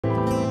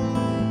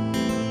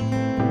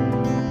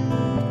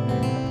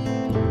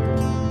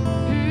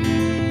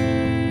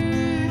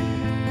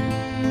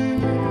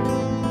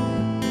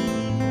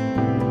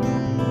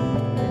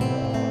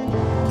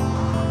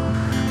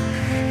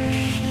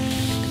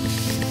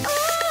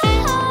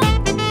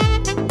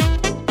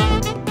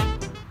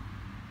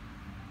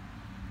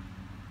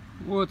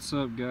What's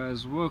up,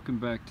 guys? Welcome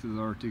back to the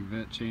Arctic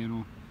Vet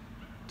channel.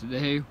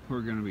 Today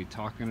we're going to be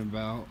talking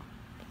about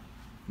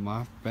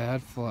my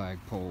bad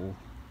flagpole.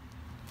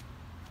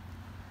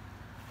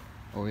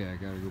 Oh yeah, I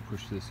gotta go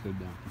push this hood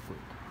down real quick.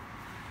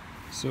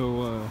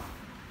 So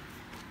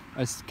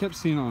I kept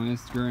seeing on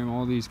Instagram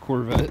all these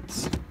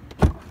Corvettes.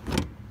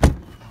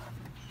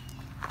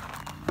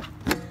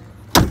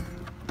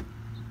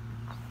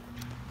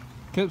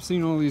 Kept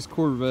seeing all these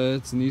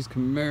Corvettes and these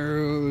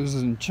Camaros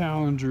and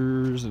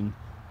Challengers and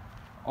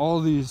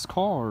all these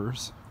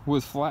cars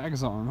with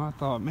flags on them. I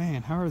thought,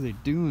 man, how are they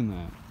doing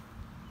that?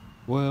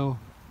 Well,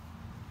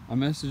 I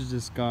messaged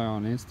this guy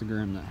on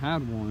Instagram that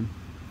had one.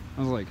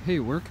 I was like, hey,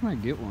 where can I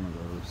get one of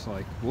those?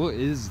 Like, what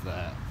is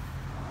that?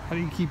 How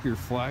do you keep your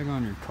flag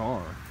on your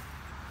car?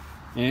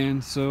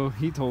 And so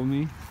he told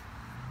me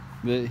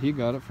that he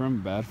got it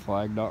from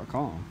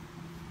badflag.com.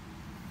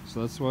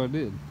 So that's what I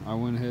did. I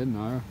went ahead and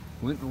I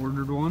went and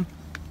ordered one.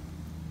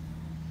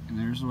 And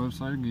there's the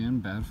website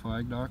again,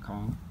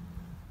 badflag.com.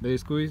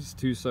 Basically, it's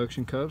 2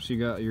 suction cups. You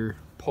got your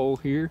pole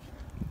here,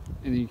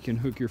 and you can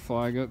hook your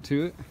flag up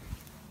to it.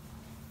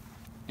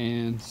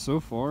 And so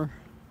far,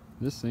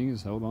 this thing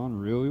has held on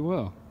really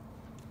well.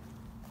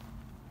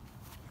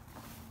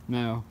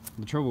 Now,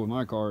 the trouble with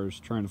my car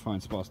is trying to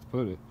find spots to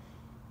put it.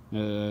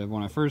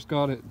 When I first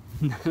got it,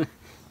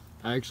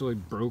 I actually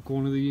broke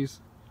one of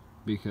these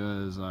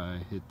because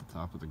I hit the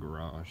top of the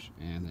garage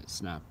and it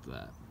snapped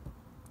that.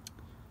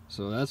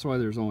 So that's why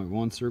there's only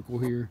one circle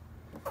here.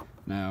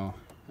 Now,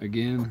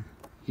 again,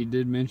 he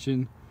did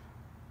mention,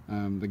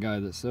 the guy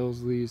that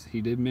sells these, he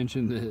did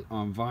mention that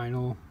on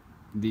vinyl,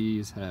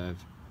 these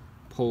have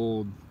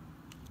pulled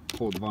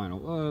the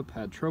vinyl up,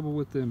 had trouble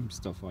with them,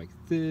 stuff like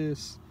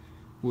this.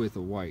 With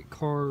a white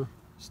car,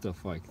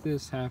 stuff like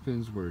this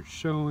happens where it's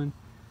showing.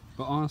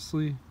 But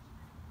honestly,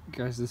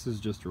 guys, this is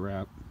just a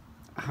wrap.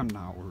 I'm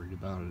not worried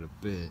about it a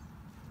bit.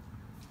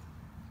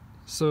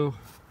 So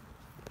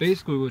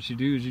basically what you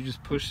do is you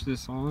just push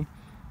this on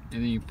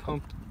and then you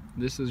pump.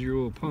 This is your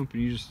little pump,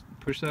 and you just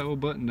push that little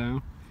button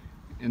down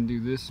and do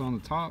this on the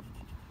top,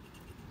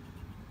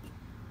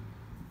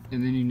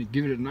 and then you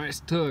give it a nice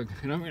tug.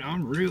 And I mean,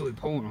 I'm really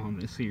pulling on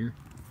this here,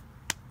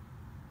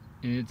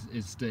 and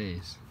it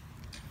stays.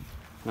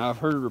 Now, I've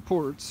heard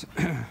reports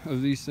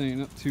of these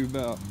things up to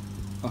about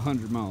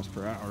 100 miles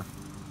per hour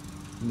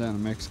down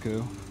in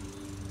Mexico.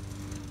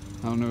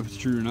 I don't know if it's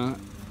true or not.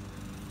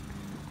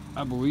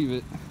 I believe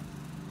it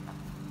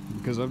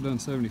because I've done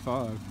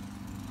 75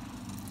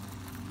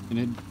 and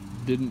it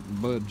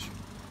didn't budge.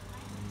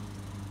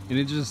 And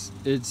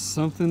it's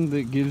something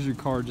that gives your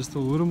car just a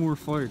little more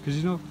flair, because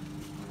you know,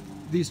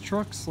 these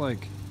trucks,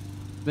 like,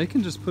 they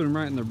can just put them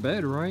right in their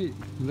bed, right?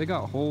 They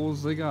got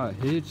holes, they got a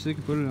hitch, they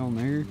can put it on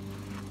there.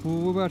 Well,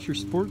 what about your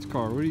sports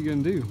car? What are you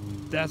gonna do?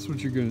 That's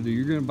what you're gonna do.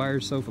 You're gonna buy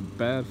yourself a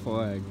bad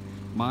flag,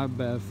 my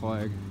bad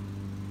flag.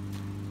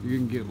 You're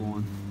gonna get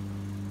one,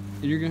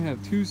 and you're gonna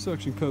have 2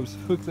 suction cups.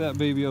 Hook that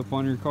baby up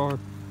on your car, and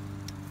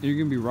you're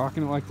gonna be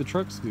rocking it like the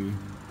trucks do.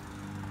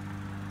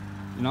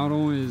 And not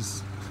only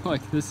is,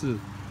 like, this is a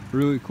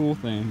really cool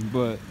thing,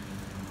 but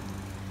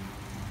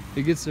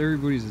it gets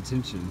everybody's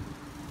attention.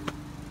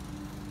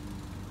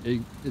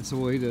 It's a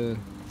way to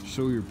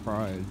show your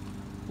pride,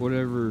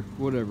 whatever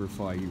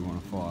flag you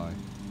want to fly.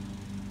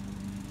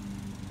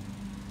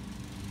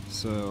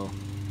 So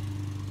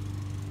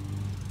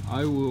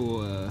I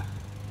will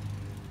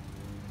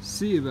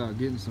see about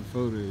getting some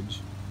footage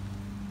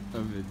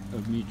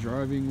of me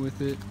driving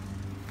with it.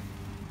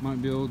 Might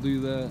be able to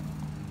do that.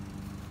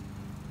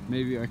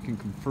 Maybe I can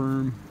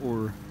confirm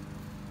or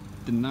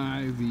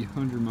deny the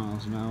 100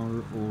 miles an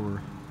hour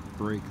or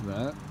break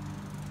that.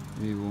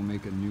 Maybe we'll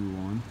make a new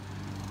one,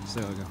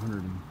 say like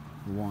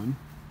 101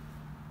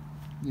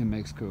 in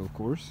Mexico, of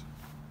course.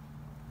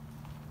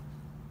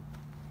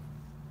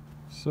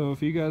 So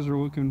if you guys are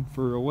looking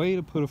for a way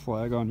to put a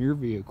flag on your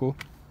vehicle,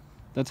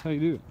 that's how you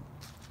do it.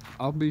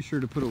 I'll be sure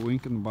to put a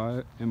link in the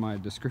bio, in my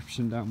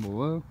description down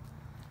below,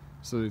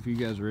 so if you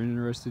guys are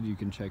interested, you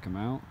can check them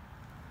out.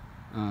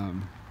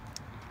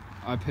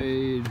 I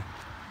paid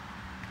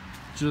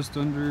just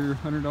under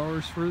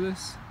 $100 for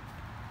this,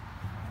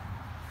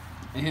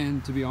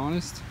 and to be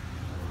honest,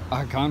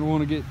 I kind of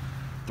want to get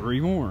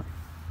 3 more.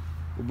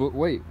 But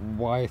wait,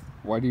 why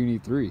do you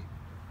need 3?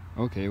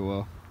 Okay,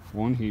 well,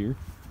 1 here,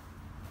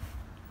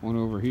 1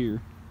 over here,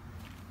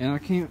 and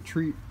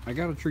I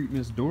gotta treat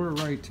Miss Dora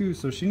right too,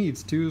 so she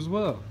needs 2 as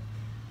well.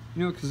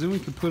 You know, because then we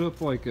could put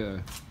up like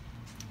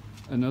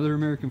another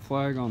American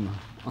flag on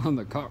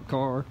the cop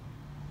car,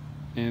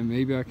 and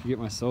maybe I could get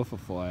myself a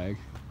flag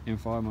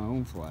and fly my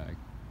own flag.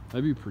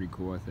 That'd be pretty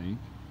cool, I think.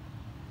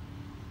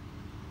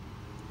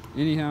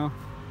 Anyhow,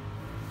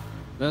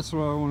 that's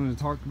what I wanted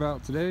to talk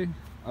about today.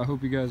 I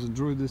hope you guys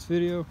enjoyed this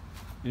video,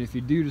 and if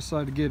you do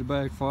decide to get a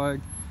bad flag,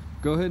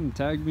 go ahead and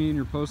tag me in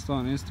your post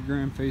on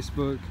Instagram,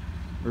 Facebook,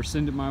 or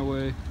send it my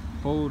way.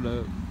 Hold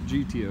up,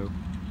 GTO.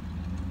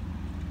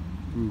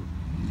 Ooh,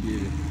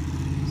 get it.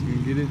 Is he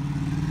gonna get it?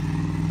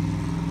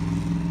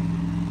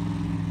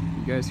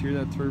 You guys hear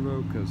that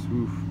turbo? Because,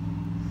 oof.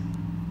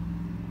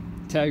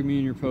 tag me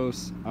in your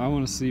posts. I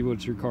want to see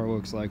what your car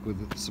looks like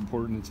with it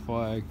supporting its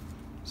flag,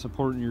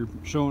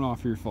 showing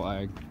off your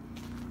flag,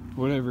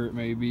 whatever it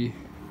may be.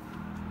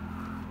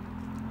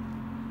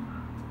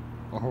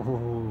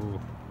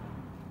 Oh,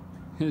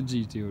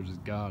 GTO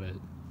just got it.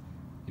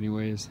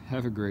 Anyways,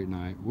 have a great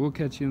night. We'll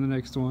catch you in the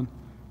next one.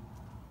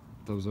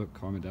 Thumbs up,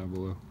 comment down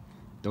below.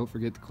 Don't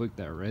forget to click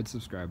that red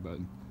subscribe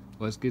button.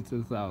 Let's get to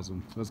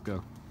 1,000. Let's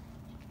go.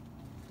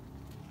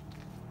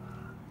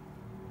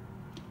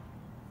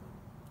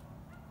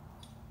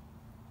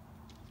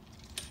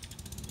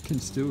 Can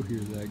still hear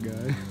that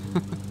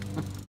guy.